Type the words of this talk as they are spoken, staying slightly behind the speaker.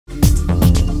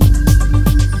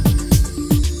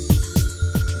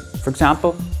For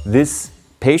example, this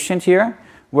patient here,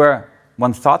 where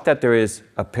one thought that there is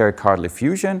a pericardial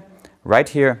effusion right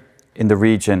here in the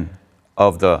region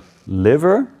of the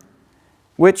liver,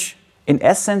 which in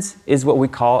essence is what we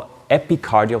call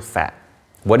epicardial fat.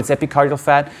 What is epicardial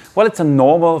fat? Well, it's a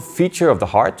normal feature of the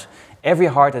heart. Every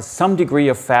heart has some degree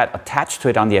of fat attached to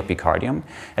it on the epicardium,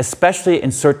 especially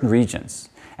in certain regions.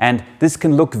 And this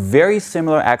can look very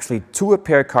similar actually to a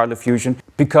pericardial effusion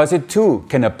because it too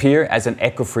can appear as an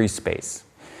echo-free space.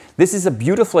 This is a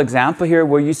beautiful example here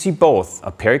where you see both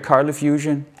a pericardial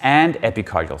effusion and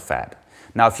epicardial fat.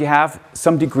 Now, if you have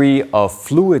some degree of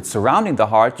fluid surrounding the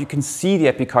heart, you can see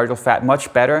the epicardial fat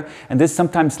much better, and this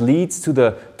sometimes leads to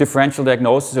the differential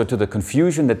diagnosis or to the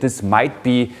confusion that this might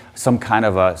be some kind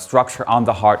of a structure on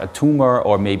the heart, a tumor,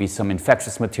 or maybe some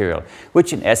infectious material,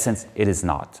 which in essence it is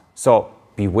not. So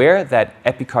beware that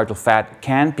epicardial fat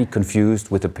can be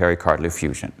confused with a pericardial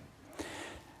effusion.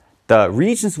 The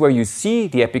regions where you see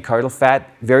the epicardial fat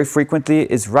very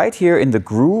frequently is right here in the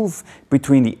groove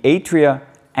between the atria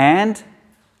and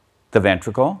the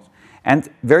ventricle, and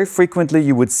very frequently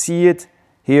you would see it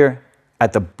here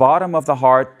at the bottom of the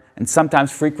heart, and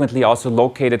sometimes frequently also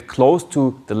located close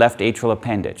to the left atrial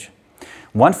appendage.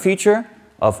 One feature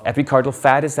of epicardial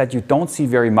fat is that you don't see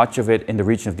very much of it in the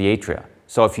region of the atria.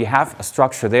 So if you have a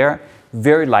structure there,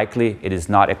 very likely it is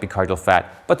not epicardial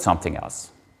fat, but something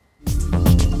else.